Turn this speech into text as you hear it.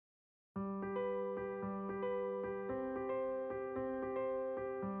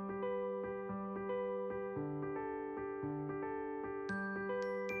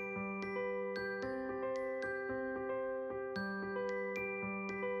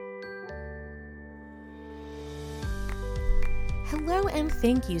Hello and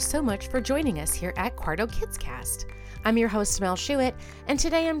thank you so much for joining us here at Quarto KidsCast. I'm your host Mel Schuett, and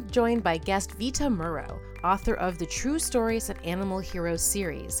today I'm joined by guest Vita Murrow, author of the True Stories of Animal Heroes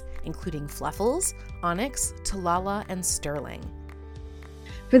series, including Fluffles, Onyx, Talala, and Sterling.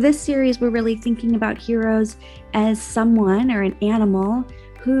 For this series, we're really thinking about heroes as someone or an animal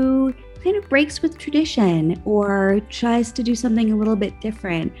who kind of breaks with tradition or tries to do something a little bit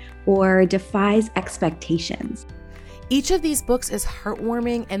different or defies expectations. Each of these books is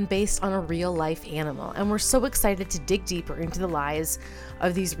heartwarming and based on a real-life animal, and we're so excited to dig deeper into the lives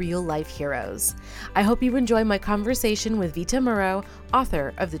of these real-life heroes. I hope you enjoy my conversation with Vita Murrow,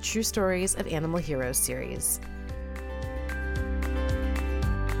 author of the True Stories of Animal Heroes series.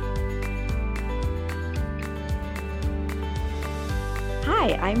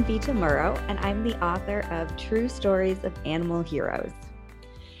 Hi, I'm Vita Murrow, and I'm the author of True Stories of Animal Heroes.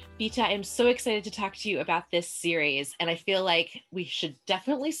 Vita, I'm so excited to talk to you about this series, and I feel like we should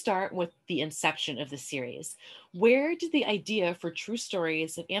definitely start with the inception of the series. Where did the idea for True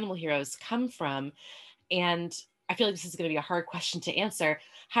Stories of Animal Heroes come from? And I feel like this is going to be a hard question to answer.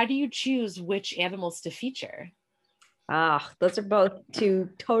 How do you choose which animals to feature? Those are both two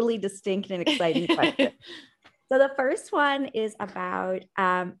totally distinct and exciting questions. So the first one is about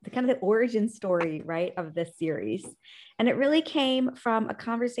the origin story, right, of this series. And it really came from a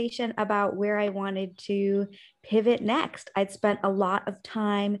conversation about where I wanted to pivot next. I'd spent a lot of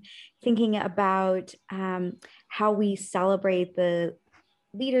time thinking about how we celebrate the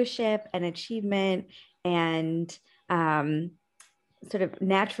leadership and achievement and sort of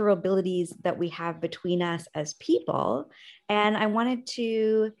natural abilities that we have between us as people. And I wanted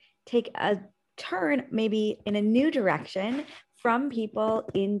to take a turn maybe in a new direction from people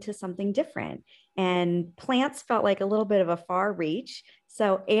into something different. And plants felt like a little bit of a far reach.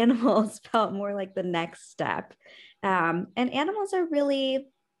 So animals felt more like the next step. And animals are really,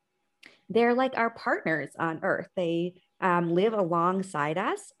 they're like our partners on Earth. They live alongside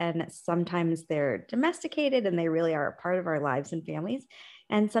us, and sometimes they're domesticated and they really are a part of our lives and families.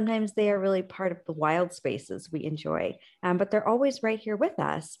 And sometimes they are really part of the wild spaces we enjoy. But they're always right here with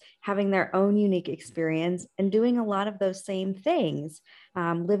us, having their own unique experience and doing a lot of those same things,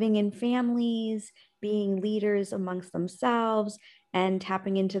 living in families, being leaders amongst themselves, and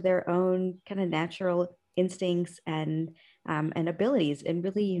tapping into their own kind of natural instincts and abilities in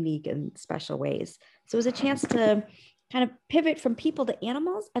really unique and special ways. So it was a chance to kind of pivot from people to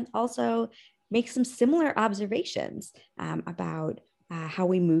animals and also make some similar observations about how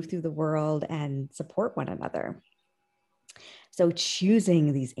we move through the world and support one another. So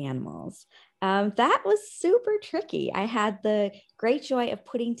choosing these animals, that was super tricky. I had the great joy of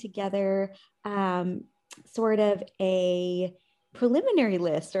putting together sort of a preliminary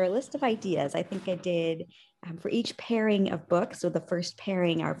list or a list of ideas. I think I did for each pairing of books. So the first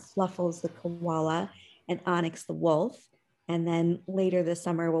pairing are Fluffles the koala and Onyx the wolf. And then later this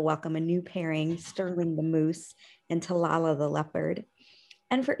summer, we'll welcome a new pairing, Sterling the moose and Talala the leopard.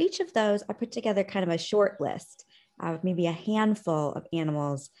 And for each of those, I put together kind of a short list of maybe a handful of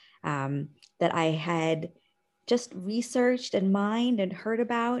animals that I had just researched and mined and heard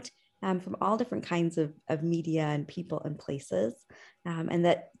about from all different kinds of media and people and places, and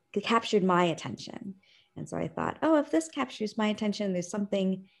that captured my attention. And so I thought, oh, if this captures my attention, there's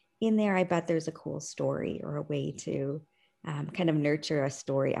something in there. I bet there's a cool story or a way to kind of nurture a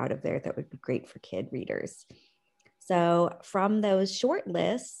story out of there that would be great for kid readers. So from those short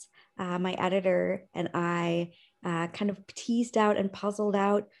lists, my editor and I kind of teased out and puzzled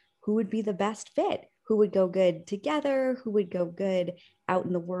out who would be the best fit, who would go good together, who would go good out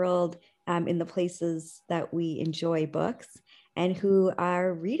in the world, in the places that we enjoy books, and who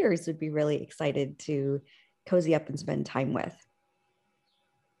our readers would be really excited to cozy up and spend time with.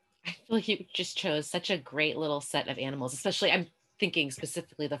 I feel like you just chose such a great little set of animals, especially I'm thinking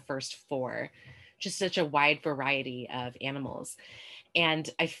specifically the first four, just such a wide variety of animals. And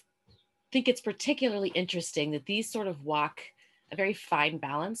I think it's particularly interesting that these sort of walk a very fine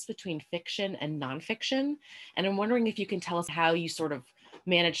balance between fiction and nonfiction. And I'm wondering if you can tell us how you sort of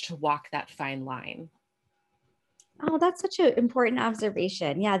managed to walk that fine line. Oh, that's such an important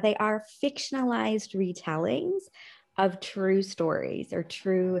observation. Yeah, they are fictionalized retellings of true stories or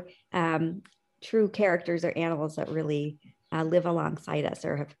true characters or animals that really live alongside us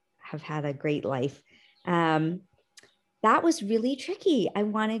or have had a great life. That was really tricky. I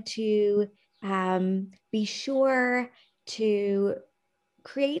wanted to be sure to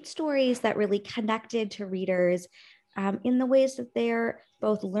create stories that really connected to readers in the ways that they're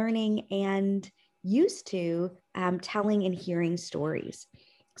both learning and used to telling and hearing stories.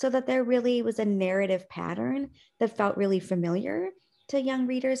 so that there really was a narrative pattern that felt really familiar to young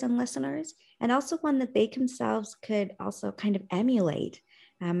readers and listeners, and also one that they themselves could also kind of emulate.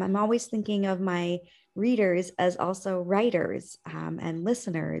 I'm always thinking of my readers as also writers and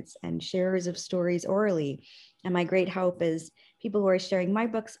listeners and sharers of stories orally. And my great hope is people who are sharing my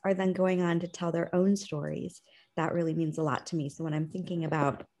books are then going on to tell their own stories. That really means a lot to me. So when I'm thinking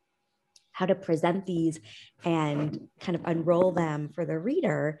about how to present these and kind of unroll them for the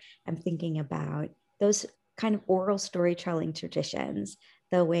reader, I'm thinking about those kind of oral storytelling traditions,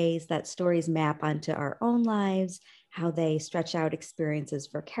 the ways that stories map onto our own lives, how they stretch out experiences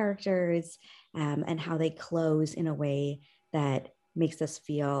for characters, and how they close in a way that makes us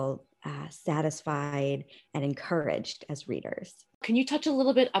feel satisfied and encouraged as readers. Can you touch a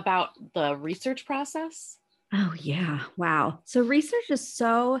little bit about the research process? Oh, yeah. Wow. So research is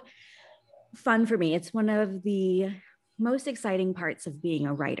so fun for me. It's one of the most exciting parts of being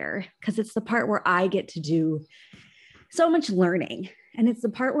a writer because it's the part where I get to do so much learning. And it's the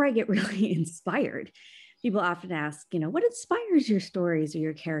part where I get really inspired. People often ask, what inspires your stories or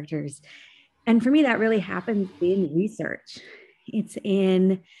your characters? And for me, that really happens in research. It's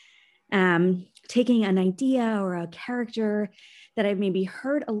in taking an idea or a character that I've maybe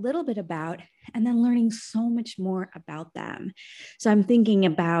heard a little bit about and then learning so much more about them. So I'm thinking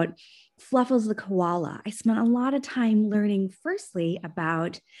about Fluffles the koala. I spent a lot of time learning firstly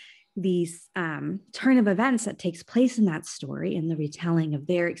about these turn of events that takes place in that story and the retelling of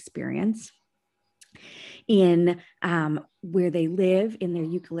their experience in where they live in their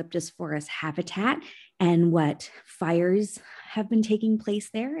eucalyptus forest habitat and what fires have been taking place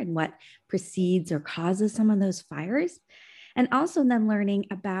there and what precedes or causes some of those fires. And also then learning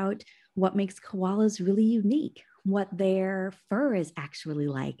about what makes koalas really unique, what their fur is actually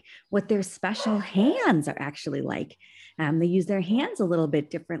like, what their special hands are actually like. They use their hands a little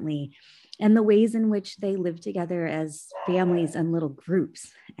bit differently, and the ways in which they live together as families and little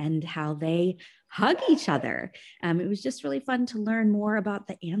groups and how they hug each other. It was just really fun to learn more about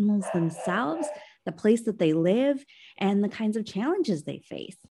the animals themselves, the place that they live, and the kinds of challenges they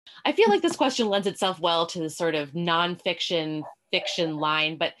face. I feel like this question lends itself well to the sort of nonfiction, fiction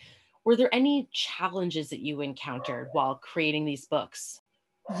line, but were there any challenges that you encountered while creating these books?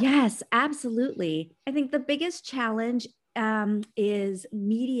 Yes, absolutely. I think the biggest challenge is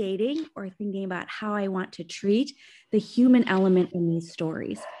mediating or thinking about how I want to treat the human element in these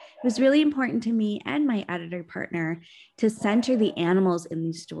stories. It was really important to me and my editor partner to center the animals in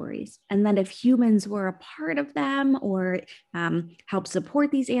these stories. And that if humans were a part of them or help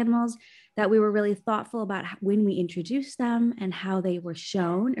support these animals, that we were really thoughtful about when we introduced them and how they were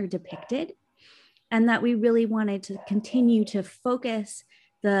shown or depicted. And that we really wanted to continue to focus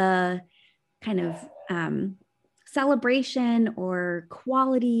the kind of celebration or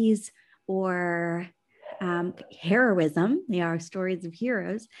qualities or heroism, they are stories of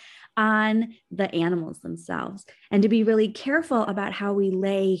heroes, on the animals themselves, and to be really careful about how we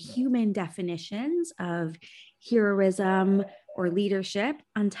lay human definitions of heroism or leadership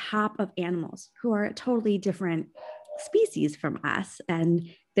on top of animals who are a totally different species from us, and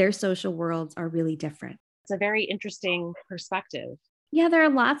their social worlds are really different. It's a very interesting perspective. Yeah, there are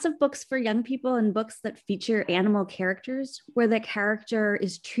lots of books for young people and books that feature animal characters where the character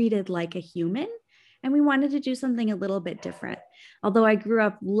is treated like a human. And we wanted to do something a little bit different. Although I grew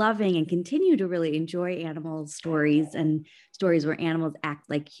up loving and continue to really enjoy animal stories and stories where animals act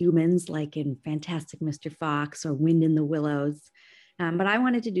like humans, like in Fantastic Mr. Fox or Wind in the Willows. But I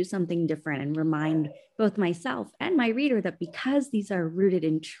wanted to do something different and remind both myself and my reader that because these are rooted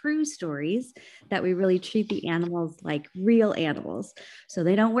in true stories, that we really treat the animals like real animals. So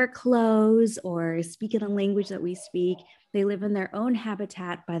they don't wear clothes or speak in a language that we speak. They live in their own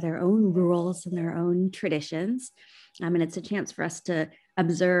habitat by their own rules and their own traditions. And it's a chance for us to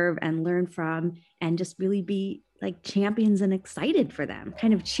observe and learn from and just really be like champions and excited for them,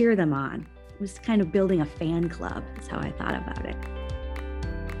 kind of cheer them on. It was kind of building a fan club. That's how I thought about it.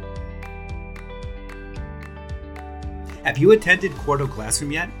 Have you attended Quarto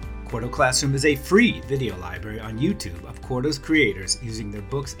Classroom yet? Quarto Classroom is a free video library on YouTube of Quarto's creators using their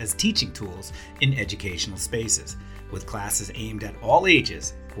books as teaching tools in educational spaces. With classes aimed at all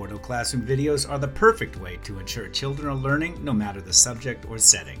ages, Quarto Classroom videos are the perfect way to ensure children are learning no matter the subject or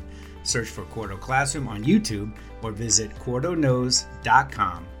setting. Search for Quarto Classroom on YouTube or visit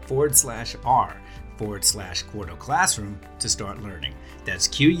quartoknows.com/r/Quarto Classroom to start learning. That's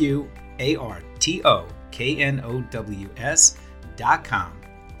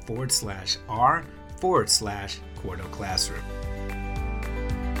QUARTOKNOWS.com/r/Quarto Classroom.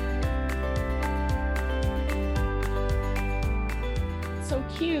 so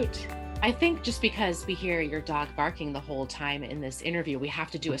cute. I think just because we hear your dog barking the whole time in this interview, we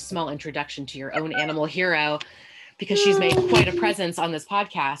have to do a small introduction to your own animal hero, because she's made quite a presence on this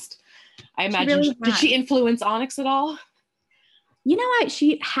podcast. I imagine, really did she influence Onyx at all? You know what?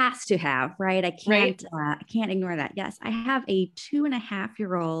 She has to have, right? I can't, Right? I can't ignore that. Yes, I have a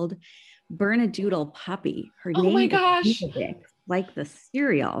 2.5-year-old Bernedoodle puppy. Her Oh my name gosh. is Bix, like the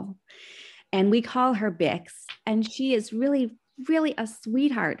cereal. And we call her Bix. And she is really, really a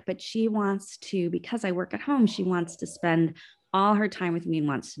sweetheart, but she wants to, because I work at home, she wants to spend all her time with me and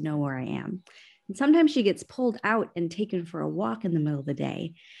wants to know where I am. And sometimes she gets pulled out and taken for a walk in the middle of the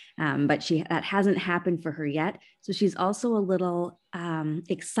day. But that hasn't happened for her yet. So she's also a little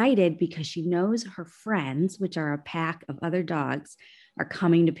excited because she knows her friends, which are a pack of other dogs, are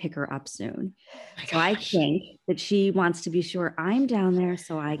coming to pick her up soon. So I think that she wants to be sure I'm down there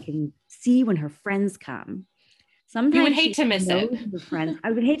so I can see when her friends come. Sometimes you would hate to miss it. Friends.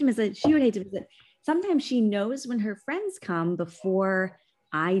 I would hate to miss it. She would hate to miss it. Sometimes she knows when her friends come before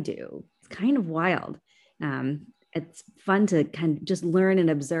I do. It's kind of wild. It's fun to kind of just learn and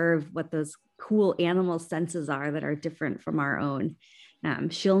observe what those cool animal senses are that are different from our own.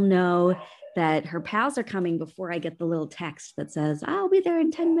 She'll know that her pals are coming before I get the little text that says, I'll be there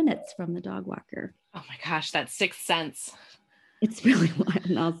in 10 minutes from the dog walker. Oh my gosh, that sixth sense. It's really wild.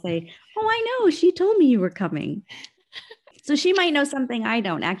 And I'll say, oh, I know, she told me you were coming. So she might know something I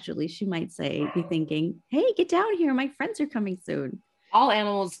don't. Actually, she might be thinking, hey, get down here. My friends are coming soon. All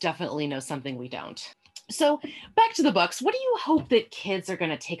animals definitely know something we don't. So back to the books. What do you hope that kids are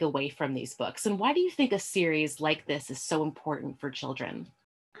going to take away from these books? And why do you think a series like this is so important for children?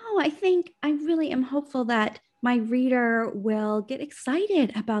 Oh, I really am hopeful that my reader will get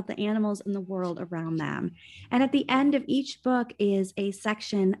excited about the animals in the world around them. And at the end of each book is a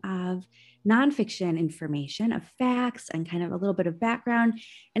section of nonfiction information, of facts and kind of a little bit of background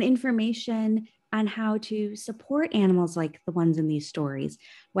and information on how to support animals like the ones in these stories,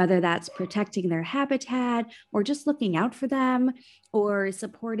 whether that's protecting their habitat or just looking out for them or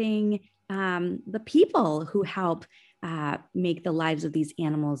supporting the people who help make the lives of these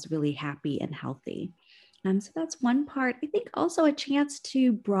animals really happy and healthy. So that's one part. I think also a chance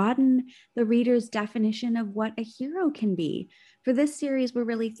to broaden the reader's definition of what a hero can be. For this series, we're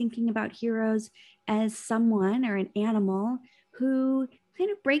really thinking about heroes as someone or an animal who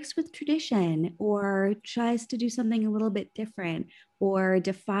kind of breaks with tradition or tries to do something a little bit different or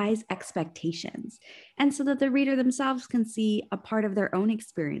defies expectations. And so that the reader themselves can see a part of their own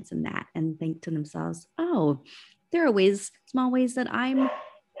experience in that and think to themselves, oh, there are small ways that I'm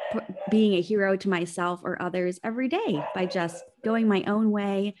being a hero to myself or others every day by just going my own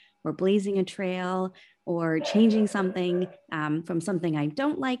way or blazing a trail or changing something from something I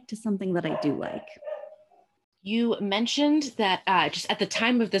don't like to something that I do like. You mentioned that just at the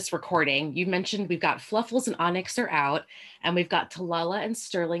time of this recording, you mentioned we've got Fluffles and Onyx are out, and we've got Talala and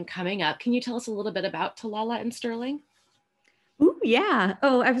Sterling coming up. Can you tell us a little bit about Talala and Sterling? Ooh, yeah.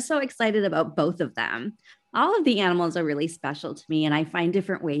 Oh, I'm so excited about both of them. All of the animals are really special to me, and I find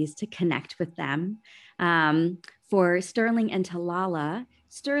different ways to connect with them. For Sterling and Talala,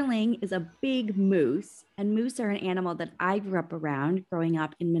 Sterling is a big moose, and moose are an animal that I grew up around growing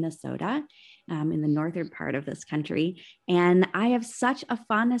up in Minnesota, in the northern part of this country. And I have such a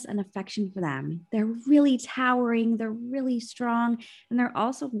fondness and affection for them. They're really towering, they're really strong, and they're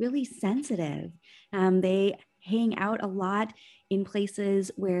also really sensitive. They hang out a lot in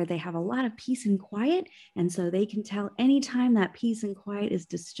places where they have a lot of peace and quiet. And so they can tell anytime that peace and quiet is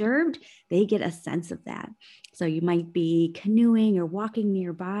disturbed, they get a sense of that. So you might be canoeing or walking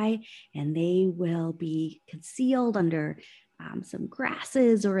nearby, and they will be concealed under some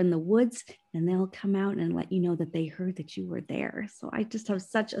grasses or in the woods, and they'll come out and let you know that they heard that you were there. So I just have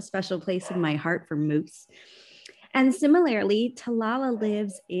such a special place in my heart for moose. And similarly, Talala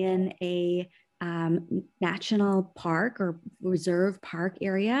lives in a national park or reserve park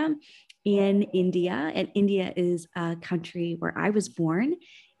area in India. And India is a country where I was born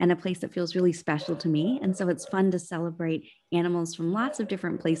and a place that feels really special to me. And so it's fun to celebrate animals from lots of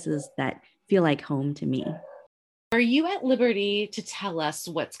different places that feel like home to me. Are you at liberty to tell us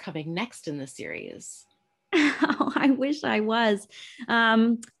what's coming next in the series? Oh, I wish I was.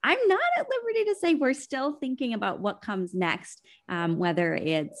 I'm not at liberty to say. We're still thinking about what comes next, whether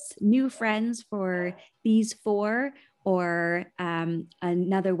it's new friends for these four or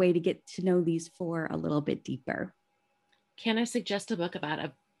another way to get to know these four a little bit deeper. Can I suggest a book about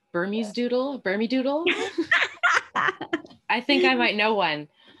a Burmese doodle? I think I might know one.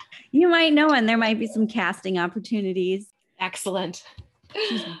 You might know one. There might be some casting opportunities. Excellent.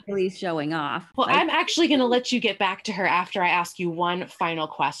 she's really showing off. Well, I'm actually going to let you get back to her after I ask you one final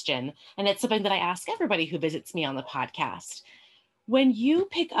question. And it's something that I ask everybody who visits me on the podcast. When you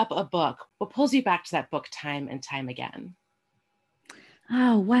pick up a book, what pulls you back to that book time and time again?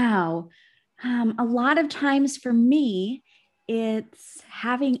 Oh, wow. A lot of times for me, it's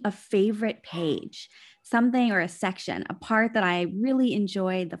having a favorite page, something or a section, a part that I really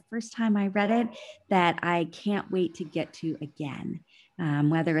enjoyed the first time I read it that I can't wait to get to again.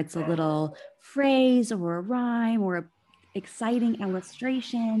 Whether it's a little phrase or a rhyme or an exciting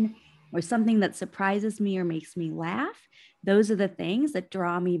illustration or something that surprises me or makes me laugh. Those are the things that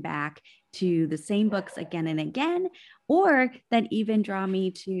draw me back to the same books again and again, or that even draw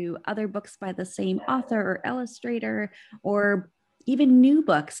me to other books by the same author or illustrator, or even new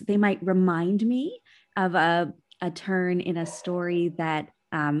books. They might remind me of a turn in a story that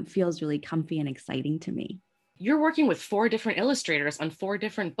feels really comfy and exciting to me. You're working with 4 different illustrators on 4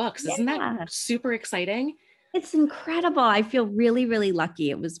 different books. Isn't that super exciting? It's incredible. I feel really, really lucky.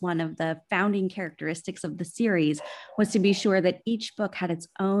 It was one of the founding characteristics of the series was to be sure that each book had its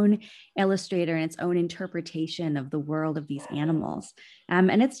own illustrator and its own interpretation of the world of these animals.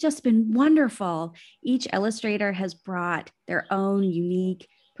 And it's just been wonderful. Each illustrator has brought their own unique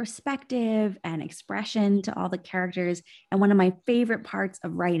perspective and expression to all the characters. And one of my favorite parts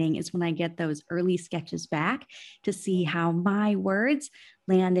of writing is when I get those early sketches back to see how my words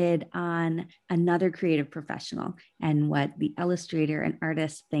landed on another creative professional and what the illustrator and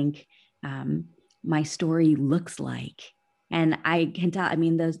artist think my story looks like. And I can tell, I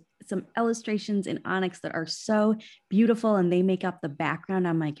mean, there's some illustrations in Onyx that are so beautiful and they make up the background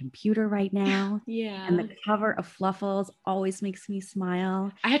on my computer right now. Yeah. And the cover of Fluffles always makes me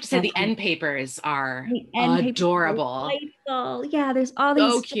smile. I have to say the end papers are adorable. Yeah, there's all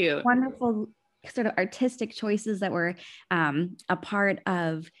these so cute, wonderful sort of artistic choices that were a part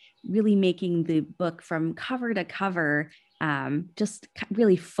of really making the book from cover to cover just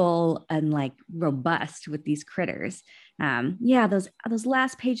really full and like robust with these critters. Those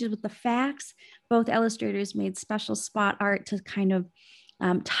last pages with the facts, both illustrators made special spot art to kind of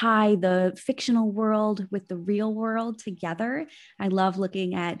tie the fictional world with the real world together. I love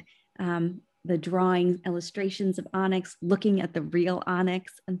looking at the drawing illustrations of Onyx, looking at the real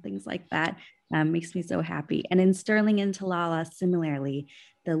Onyx and things like that. Makes me so happy. And in Sterling and Talala, similarly,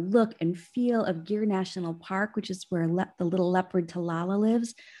 the look and feel of Gir National Park, which is where the little leopard Talala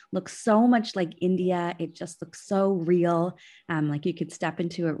lives, looks so much like India. It just looks so real, like you could step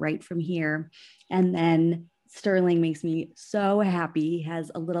into it right from here. And then Sterling makes me so happy. He has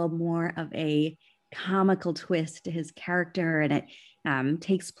a little more of a comical twist to his character, and it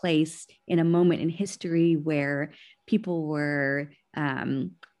takes place in a moment in history where people were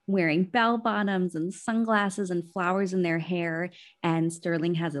wearing bell bottoms and sunglasses and flowers in their hair. And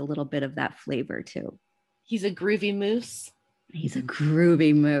Sterling has a little bit of that flavor too. He's a groovy moose. He's a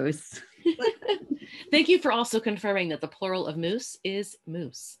groovy moose. Thank you for also confirming that the plural of moose is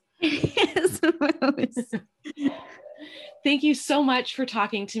moose. Yes, moose. Thank you so much for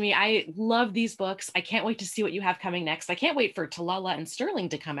talking to me. I love these books. I can't wait to see what you have coming next. I can't wait for Talala and Sterling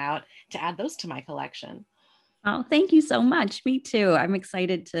to come out to add those to my collection. Oh, thank you so much. Me too. I'm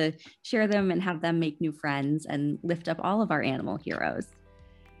excited to share them and have them make new friends and lift up all of our animal heroes.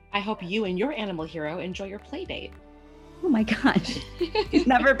 I hope you and your animal hero enjoy your play date. Oh my gosh. He's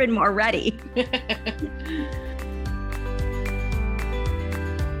never been more ready.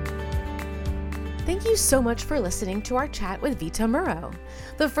 Thank you so much for listening to our chat with Vita Murrow.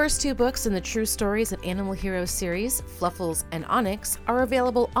 The first 2 books in the True Stories of Animal Heroes series, Fluffles and Onyx, are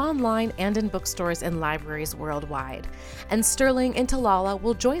available online and in bookstores and libraries worldwide, and Sterling and Talala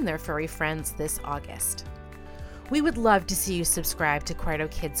will join their furry friends this August. We would love to see you subscribe to Quarto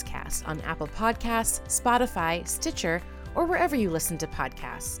Kids Cast on Apple Podcasts, Spotify, Stitcher, or wherever you listen to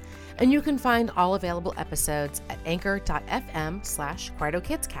podcasts. And you can find all available episodes at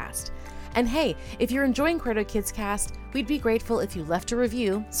anchor.fm/QuartoKidsCast. And hey, if you're enjoying Quarto Kids Cast, we'd be grateful if you left a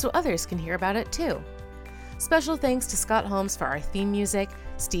review so others can hear about it too. Special thanks to Scott Holmes for our theme music,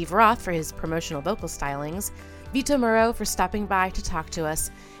 Steve Roth for his promotional vocal stylings, Vita Murrow for stopping by to talk to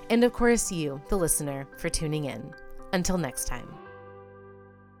us, and of course you, the listener, for tuning in. Until next time.